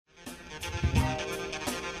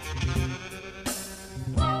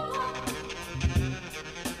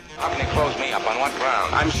How can he close me up? On what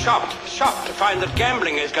ground? I'm shocked to find that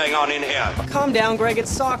gambling is going on in here. Calm down, Greg.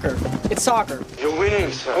 It's soccer. It's soccer. You're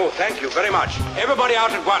winning, sir. Oh, thank you very much. Everybody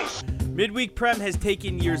out at once. Midweek Prem has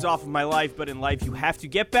taken years off of my life, but in life you have to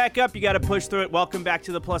get back up. You got to push through it. Welcome back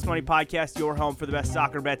to the Plus Money Podcast, your home for the best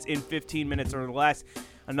soccer bets in 15 minutes or less.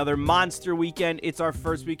 Another monster weekend. It's our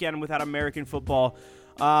first weekend without American football.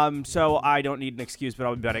 So I don't need an excuse, but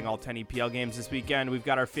I'll be betting all 10 EPL games this weekend. We've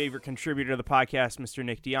got our favorite contributor to the podcast, Mr.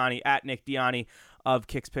 Nick Dianni, at Nick Dianni of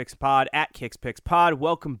Kicks Picks Pod, at Kicks Picks Pod.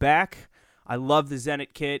 Welcome back. I love the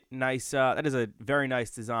Zenit kit. Nice. That is a very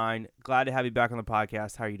nice design. Glad to have you back on the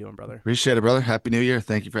podcast. How are you doing, brother? Appreciate it, brother. Happy New Year.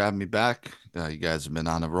 Thank you for having me back. You guys have been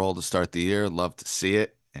on a roll to start the year. Love to see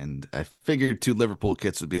it. And I figured 2 Liverpool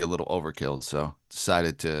kits would be a little overkill, so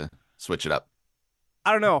decided to switch it up.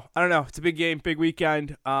 I don't know. It's a big game, big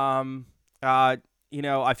weekend. I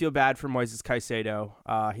feel bad for Moises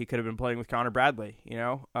Caicedo. He could have been playing with Connor Bradley.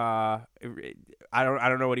 I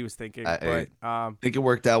don't know what he was thinking. I think it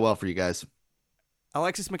worked out well for you guys.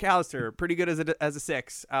 Alexis McAllister, pretty good as a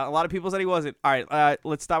 6. A lot of people said he wasn't. All right,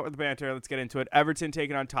 let's start with the banter. Let's get into it. Everton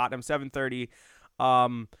taking on Tottenham, 7:30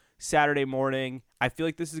 Saturday morning. I feel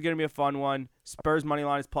like this is going to be a fun one. Spurs money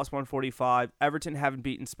line is plus 145. Everton haven't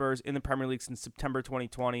beaten Spurs in the Premier League since September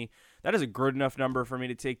 2020. That is a good enough number for me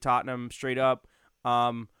to take Tottenham straight up.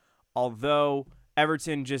 Although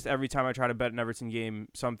Everton, just every time I try to bet an Everton game,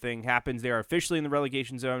 something happens. They are officially in the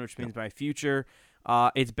relegation zone, which means my future.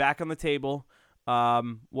 It's back on the table.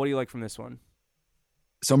 What do you like from this one?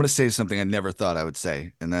 So I'm going to say something I never thought I would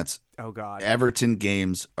say, and that's, oh God, Everton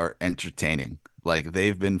games are entertaining. Like,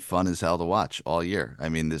 they've been fun as hell to watch all year. I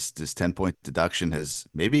mean, this 10-point deduction has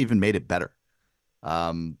maybe even made it better.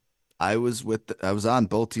 I was on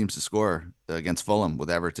both teams to score against Fulham with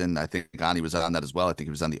Everton. I think Dianni was on that as well. I think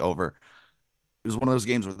he was on the over. It was one of those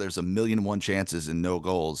games where there's 1,000,001 chances and no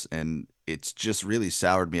goals, and it's just really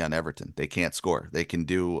soured me on Everton. They can't score. They can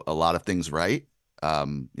do a lot of things right.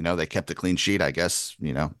 They kept a clean sheet. I guess,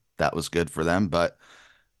 that was good for them, but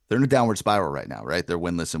they're in a downward spiral right now, right? They're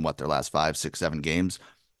winless in their last 5, 6, 7 games.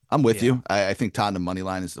 I'm with you. I think Tottenham money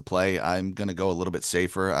line is the play. I'm going to go a little bit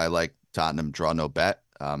safer. I like Tottenham draw no bet.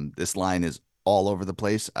 This line is all over the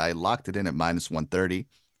place. I locked it in at minus 130.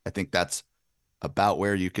 I think that's about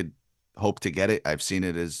where you could hope to get it. I've seen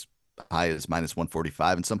it as high as minus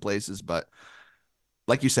 145 in some places, but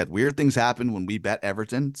like you said, weird things happen when we bet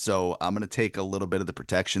Everton. So I'm going to take a little bit of the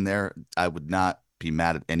protection there. I would not be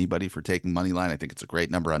mad at anybody for taking money line. I think it's a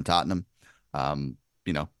great number on Tottenham.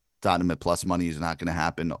 Tottenham at plus money is not going to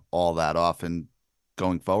happen all that often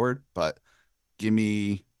going forward, but give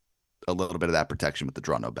me a little bit of that protection with the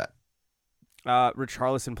draw no bet.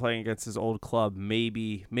 Richarlison playing against his old club.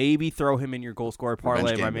 Maybe throw him in your goal scorer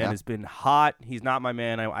parlay. Game, my man has been hot. He's not my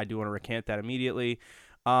man. I do want to recant that immediately.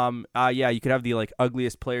 You could have the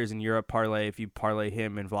ugliest players in Europe parlay if you parlay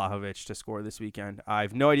him and Vlahovic to score this weekend. I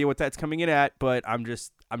have no idea what that's coming in at, but I'm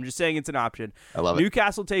just saying it's an option. I love it.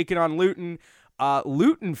 Newcastle taking on Luton.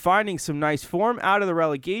 Luton finding some nice form out of the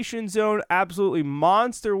relegation zone. Absolutely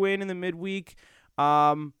monster win in the midweek.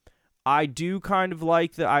 I do kind of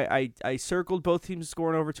like that. I circled both teams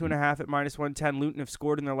scoring over 2.5 at minus 110. Luton have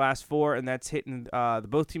scored in their last 4, and that's hitting the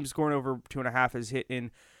both teams scoring over 2.5 is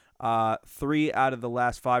hitting 3 out of the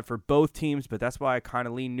last 5 for both teams, but that's why I kind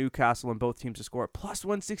of lean Newcastle and both teams to score plus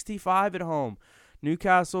 165 at home.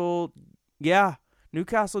 Newcastle got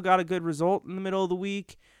a good result in the middle of the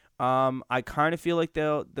week. I kind of feel like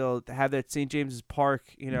they'll have that St. James's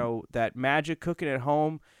Park, that magic cooking at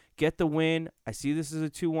home. Get the win. I see this as a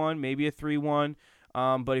 2-1, maybe a 3-1.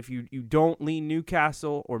 But if you don't lean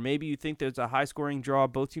Newcastle, or maybe you think there's a high-scoring draw,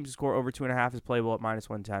 both teams to score over 2.5 is playable at minus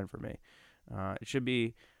 110 for me. It should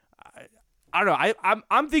be. I don't know.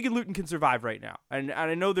 I'm thinking Luton can survive right now, and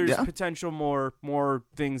I know there's potential more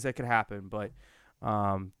things that could happen, but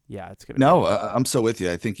it's gonna. No, I'm so with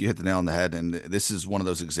you. I think you hit the nail on the head, and this is one of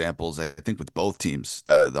those examples. I think with both teams,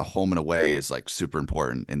 the home and away is super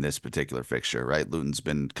important in this particular fixture, right? Luton's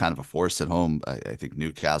been kind of a force at home. I think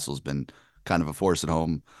Newcastle's been kind of a force at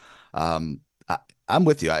home. I'm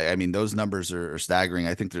with you. I mean, those numbers are staggering.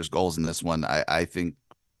 I think there's goals in this one. I think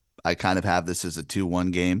I kind of have this as a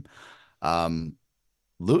 2-1 game.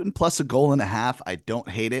 Luton plus 1.5 goals. I don't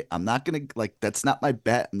hate it. I'm not going to that's not my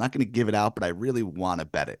bet. I'm not going to give it out, but I really want to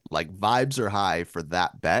bet it. Vibes are high for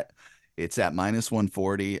that bet. It's at minus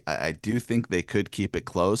 140. I do think they could keep it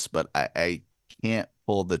close, but I can't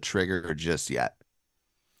pull the trigger just yet.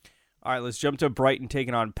 All right, let's jump to Brighton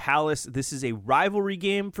taking on Palace. This is a rivalry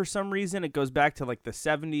game for some reason. It goes back to the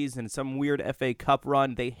 70s and some weird FA Cup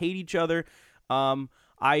run. They hate each other.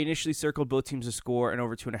 I initially circled both teams to score and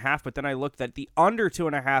over 2.5, but then I looked at the under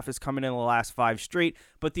 2.5 is coming in the last 5 straight,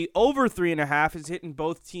 but the over 3.5 is hitting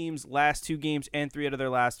both teams' last 2 games and 3 out of their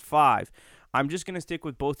last 5. I'm just going to stick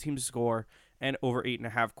with both teams to score and over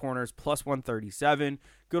 8.5 corners, plus 137.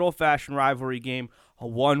 Good old-fashioned rivalry game, a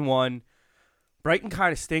 1-1. Brighton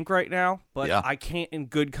kind of stink right now, but I can't in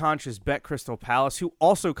good conscience bet Crystal Palace, who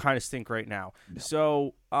also kind of stink right now. Yeah.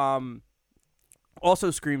 So,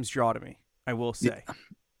 also screams draw to me, I will say. Yeah.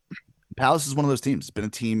 Palace is one of those teams. It's been a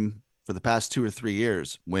team for the past 2 or 3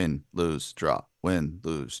 years. Win, lose, draw. Win,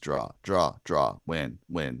 lose, draw. Draw, draw. Win,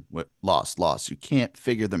 loss, loss. You can't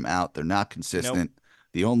figure them out. They're not consistent. Nope.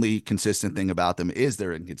 The only consistent thing about them is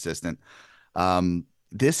they're inconsistent.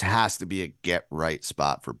 This has to be a get-right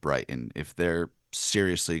spot for Brighton if they're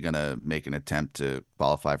seriously going to make an attempt to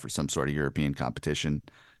qualify for some sort of European competition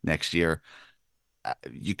next year.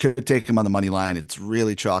 You could take them on the money line. It's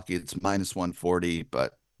really chalky. It's minus 140,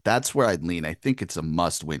 but that's where I'd lean. I think it's a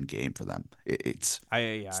must-win game for them. It's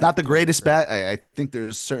not the greatest bet. I think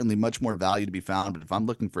there's certainly much more value to be found, but if I'm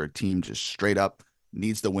looking for a team just straight up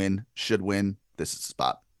needs to win, should win, this is the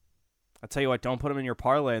spot. I'll tell you what, don't put them in your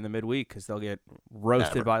parlay in the midweek because they'll get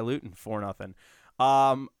roasted by Luton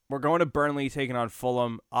 4-0. We're going to Burnley taking on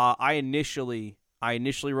Fulham. I initially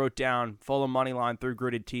wrote down Fulham money line through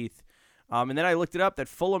gritted teeth. And then I looked it up that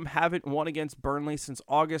Fulham haven't won against Burnley since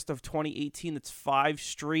August of 2018. That's 5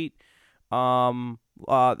 straight.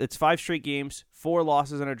 It's 5 straight games, 4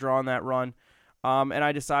 losses and a draw in that run. And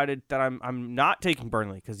I decided that I'm not taking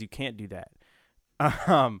Burnley because you can't do that.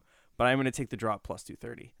 But I'm going to take the draw at plus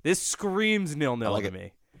 230. This screams 0-0 to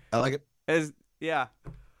me. I like it.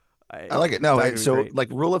 I like it. No, so like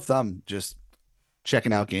rule of thumb, just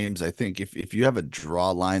checking out games. I think if you have a draw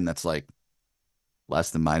line that's like less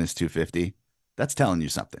than minus 250, that's telling you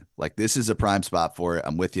something. Like this is a prime spot for it.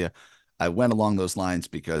 I'm with you. I went along those lines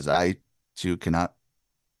because I too cannot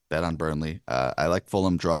bet on Burnley. I like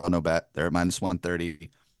Fulham draw no bet. They're at minus 130.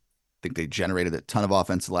 I think they generated a ton of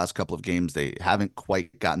offense the last couple of games. They haven't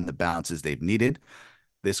quite gotten the bounces they've needed.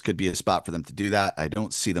 This could be a spot for them to do that. I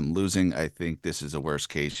don't see them losing. I think this is a worst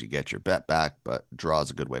case. You get your bet back, but draw is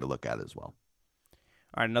a good way to look at it as well.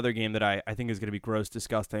 All right, another game that I think is going to be gross,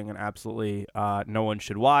 disgusting, and absolutely no one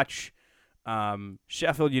should watch.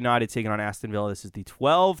 Sheffield United taking on Aston Villa. This is the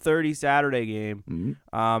 12:30 Saturday game.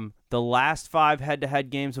 Mm-hmm. The last 5 head-to-head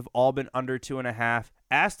games have all been under 2.5.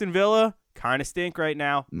 Aston Villa kind of stink right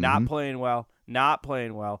now. Mm-hmm. Not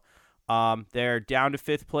playing well. They're down to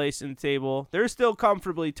 5th place in the table. They're still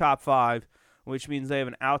comfortably top 5, which means they have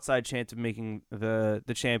an outside chance of making the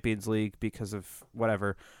Champions League because of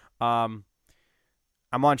whatever. I'm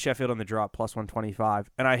on Sheffield on the draw, plus 125.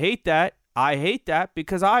 And I hate that.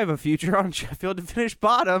 Because I have a future on Sheffield to finish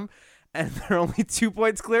bottom, and they're only 2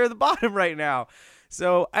 points clear of the bottom right now.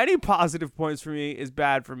 So any positive points for me is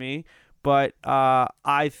bad for me. But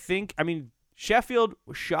Sheffield,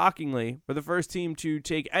 shockingly, were the first team to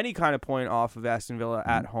take any kind of point off of Aston Villa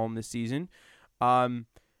at home this season.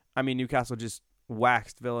 Newcastle just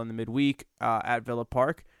waxed Villa in the midweek at Villa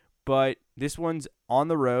Park. But this one's on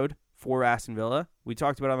the road for Aston Villa. We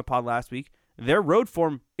talked about it on the pod last week. Their road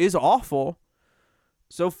form is awful.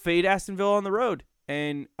 So fade Aston Villa on the road.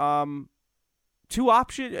 And 2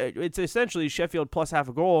 options. It's essentially Sheffield plus half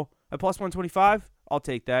a goal at plus 125. I'll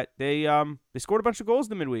take that. They scored a bunch of goals in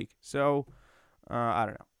the midweek. So I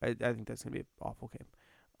don't know. I think that's going to be an awful game.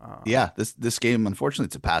 This game, unfortunately,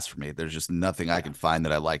 it's a pass for me. There's just nothing I can find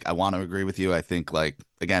that I like. I want to agree with you. I think,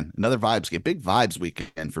 again, another vibes game. Big vibes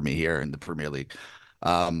weekend for me here in the Premier League.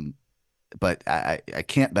 But I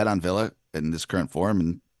can't bet on Villa in this current form,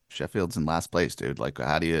 and Sheffield's in last place, dude.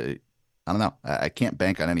 How do you – I don't know. I can't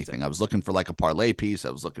bank on anything. I was looking for a parlay piece.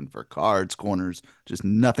 I was looking for cards, corners. Just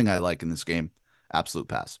nothing I like in this game. Absolute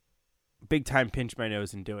pass. Big time pinch my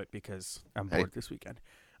nose and do it because I'm bored this weekend.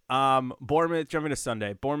 Bournemouth, jumping to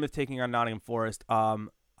Sunday. Bournemouth taking on Nottingham Forest.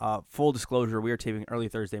 Full disclosure, we are taping early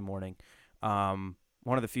Thursday morning. One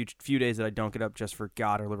of the few days that I don't get up just for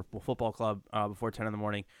God or Liverpool Football Club before 10 in the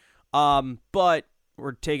morning. But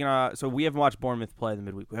we're taking so we haven't watched Bournemouth play in the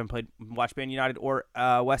midweek. We haven't watched Man United or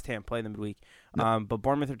West Ham play in the midweek. No. But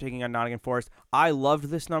Bournemouth are taking on Nottingham Forest. I loved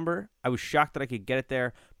this number. I was shocked that I could get it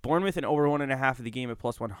there. Bournemouth and over 1.5 of the game at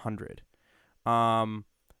plus 100.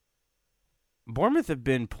 Bournemouth have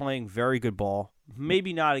been playing very good ball.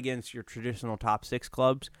 Maybe not against your traditional top 6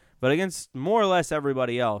 clubs, but against more or less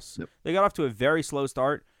everybody else. Yep. They got off to a very slow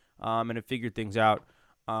start and have figured things out.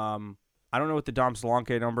 I don't know what the Dom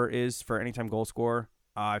Solanke number is for anytime goal scorer.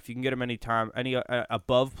 If you can get him any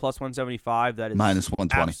above plus 175, that is minus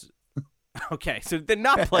 120. Okay, so they're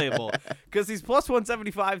not playable because he's plus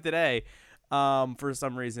 175 today. for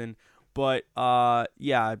some reason. But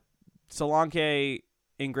yeah, Solanke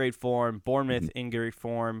in great form, Bournemouth in great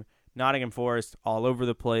form, Nottingham Forest all over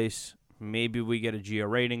the place. Maybe we get a Gio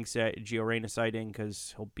Reyna sighting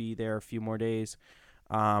because he'll be there a few more days.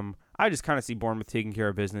 I just kind of see Bournemouth taking care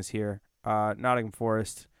of business here. Nottingham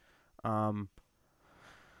Forest. I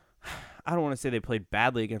don't want to say they played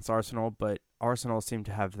badly against Arsenal, but Arsenal seem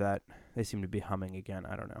to have that. They seem to be humming again.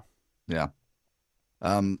 I don't know. Yeah.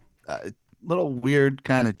 Little weird,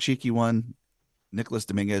 kind of cheeky one. Nicholas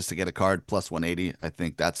Dominguez to get a card plus 180. I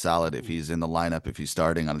think that's solid if he's in the lineup. If he's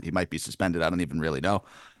starting, he might be suspended. I don't even really know.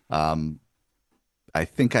 I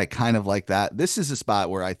think I kind of like that. This is a spot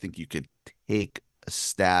where I think you could take a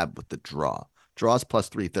stab with the draw. Draws plus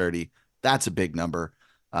 330. That's a big number.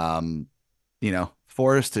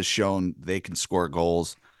 Forrest has shown they can score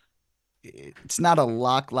goals. It's not a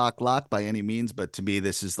lock by any means, but to me,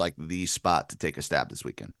 this is like the spot to take a stab this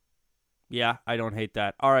weekend. Yeah, I don't hate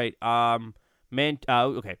that. All right.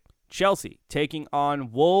 Okay. Chelsea taking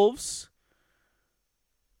on Wolves.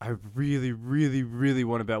 I really, really, really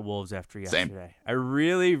want to bet Wolves after yesterday. Same. I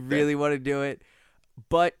really, really want to do it.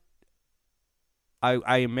 But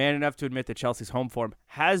I am man enough to admit that Chelsea's home form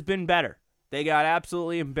has been better. They got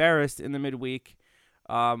absolutely embarrassed in the midweek.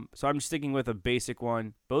 So I'm sticking with a basic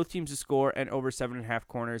one. Both teams to score and over 7.5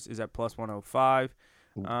 corners is at plus 105.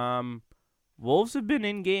 Wolves have been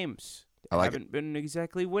in games. They haven't been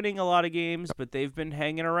exactly winning a lot of games, but they've been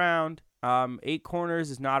hanging around. 8 corners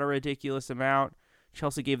is not a ridiculous amount.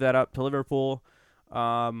 Chelsea gave that up to Liverpool.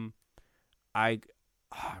 I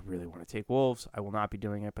really want to take Wolves. I will not be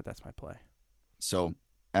doing it, but that's my play. So,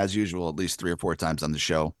 as usual, at least 3 or 4 times on the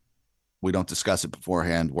show, we don't discuss it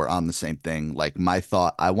beforehand. We're on the same thing. Like my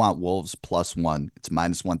thought, I want Wolves plus 1. It's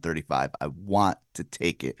minus 135. I want to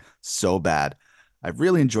take it so bad. I've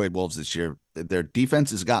really enjoyed Wolves this year. Their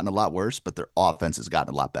defense has gotten a lot worse, but their offense has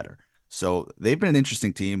gotten a lot better. So they've been an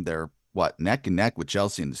interesting team. They're neck and neck with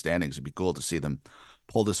Chelsea in the standings. It'd be cool to see them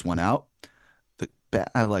pull this one out. The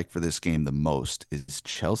bet I like for this game the most is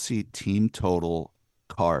Chelsea team total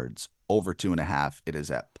cards over 2.5. It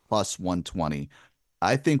is at plus 120.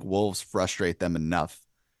 I think Wolves frustrate them enough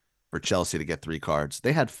for Chelsea to get 3 cards.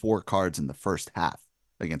 They had 4 cards in the first half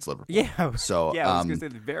against Liverpool. Yeah. So yeah, I was going to say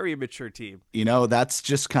the very immature team. That's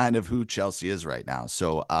just kind of who Chelsea is right now.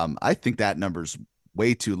 So I think that number's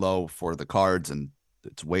way too low for the cards and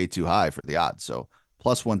it's way too high for the odds. So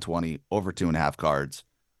plus 120 over 2.5 cards.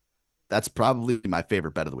 That's probably my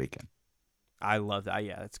favorite bet of the weekend. I love that.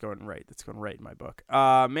 Yeah, that's going right. That's going right in my book.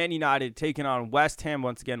 Man United taking on West Ham.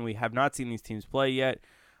 Once again, we have not seen these teams play yet.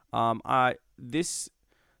 This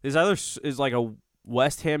either is like a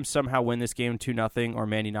West Ham somehow win this game 2-0 or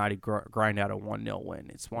Man United grind out a 1-0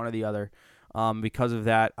 win. It's one or the other. Because of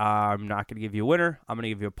that, I'm not going to give you a winner. I'm going to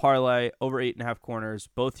give you a parlay over 8.5 corners.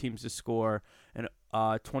 Both teams to score and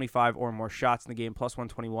 25 or more shots in the game, plus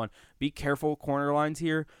 121. Be careful corner lines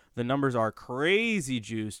here. The numbers are crazy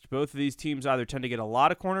juiced. Both of these teams either tend to get a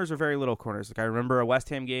lot of corners or very little corners. Like I remember a West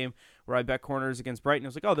Ham game where I bet corners against Brighton. It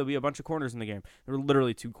was like, oh, there'll be a bunch of corners in the game. There were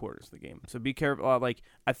literally 2 corners in the game. So be careful.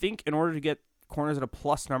 I think in order to get corners at a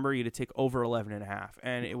plus number, you had to take over 11.5.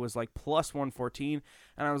 And it was like plus 114.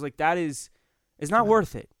 And I was like, it's not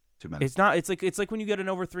worth it. Too many. It's not. It's like when you get an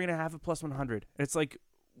over 3.5 at plus 100. It's like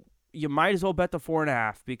you might as well bet the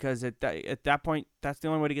 4.5 because at that point that's the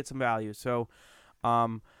only way to get some value. So,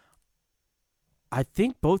 I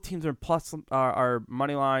think both teams are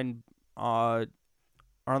money line are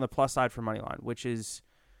on the plus side for money line, which is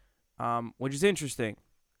interesting,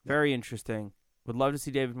 very interesting. Would love to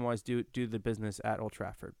see David Moyes do the business at Old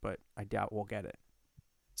Trafford, but I doubt we'll get it.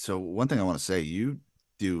 So one thing I want to say, you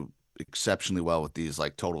do exceptionally well with these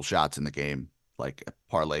like total shots in the game, like a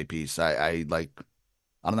parlay piece. I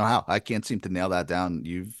don't know how. I can't seem to nail that down.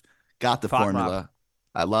 You've got the formula.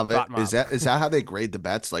 I love it. Is that how they grade the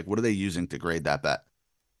bets? Like, what are they using to grade that bet?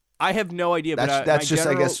 I have no idea. That's just,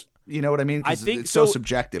 I guess, you know what I mean? I think it's so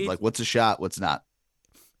subjective. Like, what's a shot? What's not?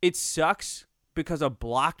 It sucks because a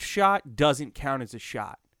blocked shot doesn't count as a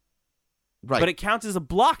shot. Right. But it counts as a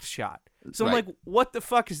blocked shot. So I'm like, what the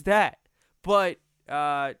fuck is that? But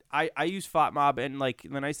I use FOTMob, and like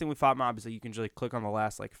the nice thing with FOTMob is that you can just like click on the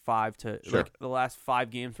last like 5 to like the last 5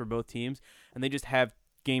 games for both teams, and they just have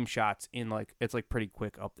game shots in like it's like pretty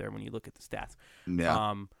quick up there when you look at the stats.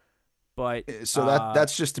 Yeah. But so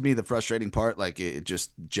that's just to me the frustrating part. Like it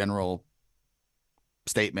just general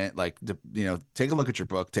statement. Like take a look at your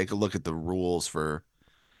book. Take a look at the rules for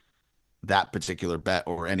that particular bet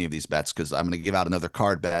or any of these bets, because I'm going to give out another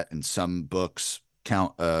card bet, and some books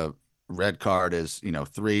count red card is,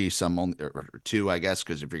 3, some only or 2, I guess,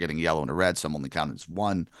 because if you're getting yellow and a red, some only count as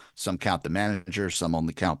 1, some count the manager, some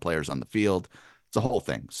only count players on the field. It's a whole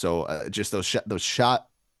thing. So just those shot,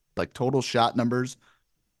 like total shot numbers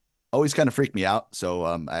always kind of freak me out. So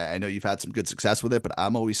I know you've had some good success with it, but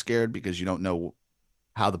I'm always scared because you don't know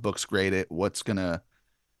how the books grade it, what's going to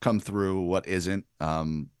come through, what isn't.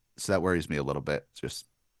 So that worries me a little bit. Just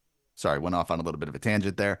sorry, went off on a little bit of a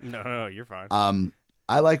tangent there. No, you're fine.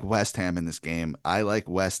 I like West Ham in this game. I like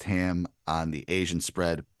West Ham on the Asian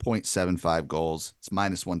spread, 0.75 goals. It's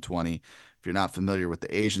 -120. If you're not familiar with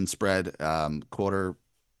the Asian spread, quarter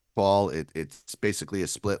ball, it's basically a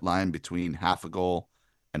split line between half a goal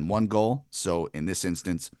and 1 goal. So in this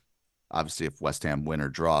instance, obviously, if West Ham win or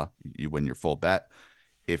draw, you win your full bet.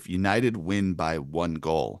 If United win by 1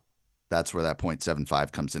 goal, that's where that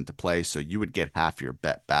 0.75 comes into play. So you would get half your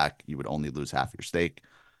bet back. You would only lose half your stake.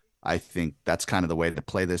 I think that's kind of the way to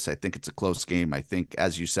play this. I think it's a close game. I think,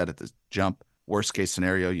 as you said at the jump, worst case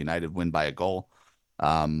scenario, United win by a goal.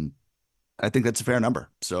 I think that's a fair number.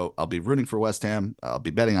 So I'll be rooting for West Ham. I'll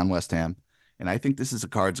be betting on West Ham. And I think this is a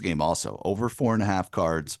cards game also. Over 4.5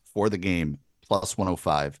 cards for the game, plus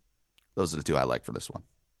 105. Those are the 2 I like for this one.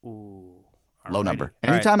 Ooh. Low number.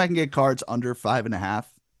 Anytime I can get cards under 5.5,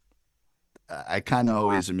 I kind of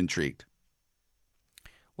always am intrigued.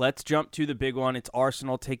 Let's jump to the big one. It's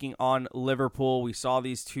Arsenal taking on Liverpool. We saw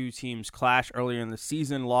these 2 teams clash earlier in the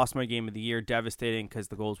season. Lost my game of the year. Devastating because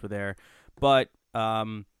the goals were there. But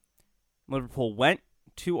Liverpool went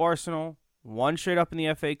to Arsenal, won straight up in the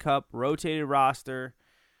FA Cup, rotated roster.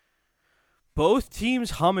 Both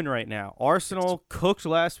teams humming right now. Arsenal cooked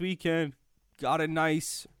last weekend, got a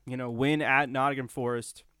nice win at Nottingham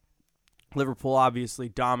Forest. Liverpool obviously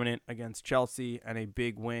dominant against Chelsea and a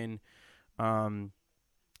big win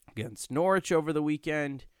against Norwich over the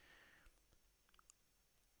weekend.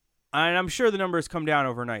 And I'm sure the numbers come down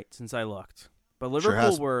overnight since I looked. But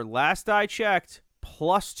Liverpool were, last I checked,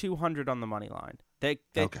 plus 200 on the money line. They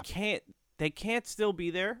can't still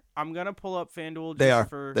be there. I'm gonna pull up FanDuel. They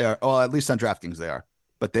are. Well, at least on DraftKings they are.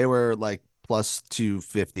 But they were like plus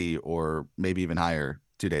 250 or maybe even higher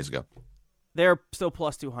 2 days ago. They're still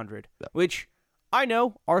plus 200, which I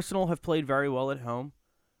know Arsenal have played very well at home,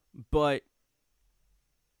 but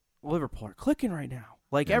Liverpool are clicking right now.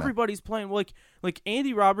 Everybody's playing. Like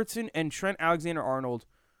Andy Robertson and Trent Alexander-Arnold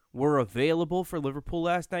were available for Liverpool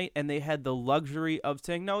last night, and they had the luxury of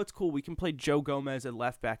saying, no, it's cool. We can play Joe Gomez at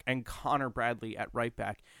left back and Connor Bradley at right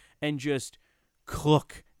back and just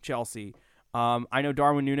cook Chelsea. I know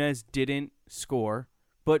Darwin Núñez didn't score,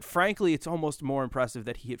 but frankly, it's almost more impressive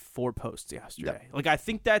that he hit 4 posts yesterday. Yep. I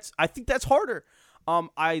think that's harder.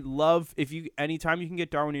 I love anytime you can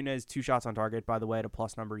get Darwin Núñez 2 shots on target, by the way, at a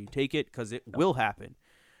plus number, you take it because it will happen.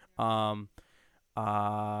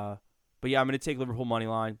 But yeah, I'm going to take Liverpool money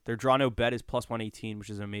line. Their draw no bet is plus 118,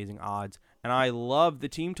 which is amazing odds. And I love the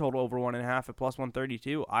team total over 1.5 at plus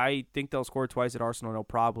 132. I think they'll score twice at Arsenal, no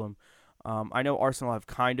problem. I know Arsenal have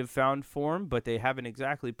kind of found form, but they haven't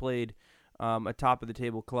exactly played a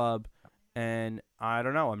top-of-the-table club. And I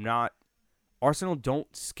don't know. Arsenal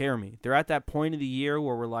don't scare me. They're at that point of the year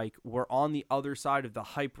where we're on the other side of the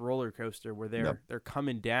hype roller coaster where they're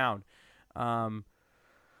coming down.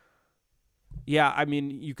 Yeah, I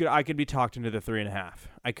mean, I could be talked into the 3.5.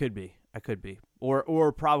 I could be,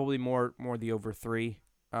 or probably more the over 3,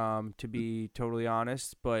 to be totally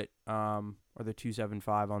honest. But or the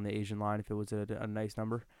 275 on the Asian line if it was a nice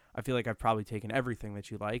number. I feel like I've probably taken everything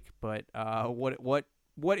that you like. But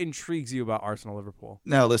what intrigues you about Arsenal Liverpool?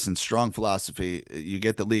 No, listen, strong philosophy. You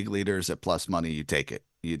get the league leaders at plus money, you take it.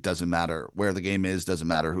 It doesn't matter where the game is, doesn't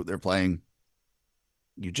matter who they're playing.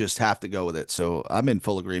 You just have to go with it. So I'm in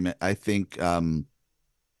full agreement. I think the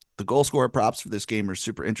goal scorer props for this game are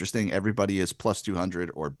super interesting. Everybody is plus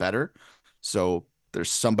 200 or better. So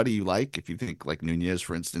there's somebody you like. If you think like Núñez,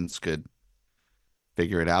 for instance, could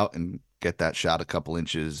figure it out and get that shot a couple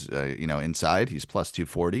inches, inside, he's plus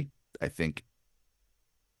 240. I think,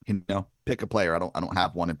 pick a player. I don't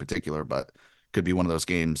have one in particular, but could be one of those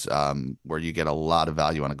games where you get a lot of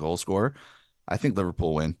value on a goal scorer. I think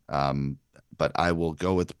Liverpool win. But I will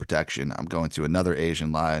go with the protection. I'm going to another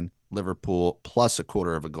Asian line, Liverpool plus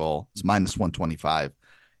 1/4 of a goal. It's minus 125.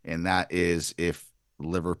 And that is if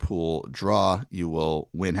Liverpool draw, you will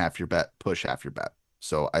win half your bet, push half your bet.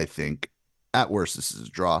 So I think at worst, this is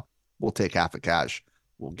a draw. We'll take half a cash.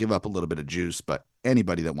 We'll give up a little bit of juice, but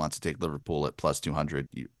anybody that wants to take Liverpool at plus 200,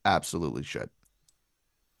 you absolutely should.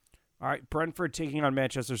 All right, Brentford taking on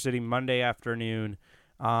Manchester City Monday afternoon.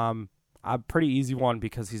 A pretty easy one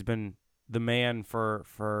because he's been the man for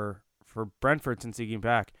Brentford since he came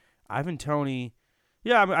back. Ivan Toney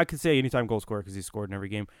Yeah, I could say anytime goal scorer because he scored in every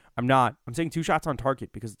game. I'm not. I'm saying 2 shots on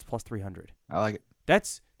target because it's plus 300. I like it.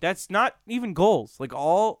 That's not even goals. Like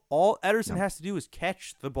all Ederson No. has to do is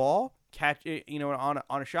catch the ball, catch it, on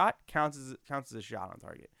a shot counts as a shot on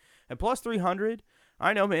target. And plus 300.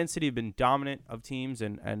 I know Man City have been dominant of teams,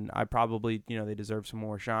 and I probably they deserve some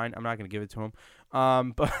more shine. I'm not going to give it to them.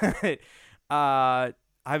 But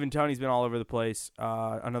Ivan Toney's been all over the place.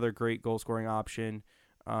 Another great goal scoring option.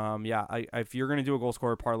 If you're going to do a goal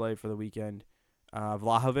scorer parlay for the weekend,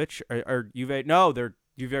 Vlahovic or Juve. No,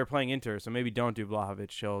 Juve are playing Inter, so maybe don't do Vlahovic.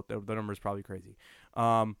 The number's probably crazy.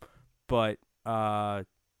 But although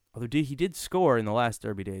he did score in the last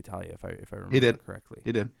Derby d'Italia, if I remember correctly.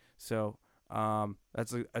 He did. So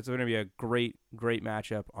that's going to be a great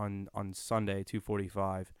matchup on Sunday,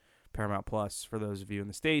 2:45, Paramount Plus for those of you in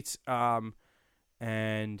the States.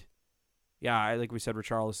 And yeah, like we said,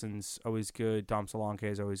 Richarlison's always good. Dom Solanke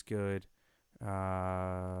is always good.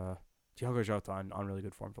 Diogo Jota on really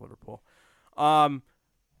good form for Liverpool.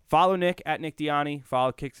 Follow Nick at Nick Dianni.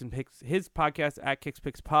 Follow Kicks and Picks, his podcast at Kicks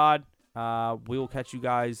Picks Pod. We will catch you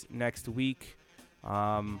guys next week.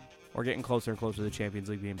 We're getting closer and closer to the Champions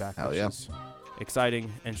League being back, which is exciting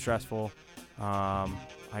and stressful.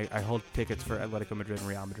 I hold tickets for Atletico Madrid and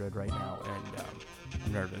Real Madrid right now, and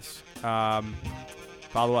I'm nervous.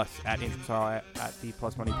 Follow us at the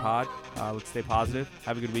Plus Money Pod. Let's stay positive.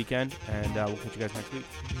 Have a good weekend, and we'll catch you guys next week.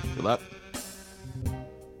 Good luck.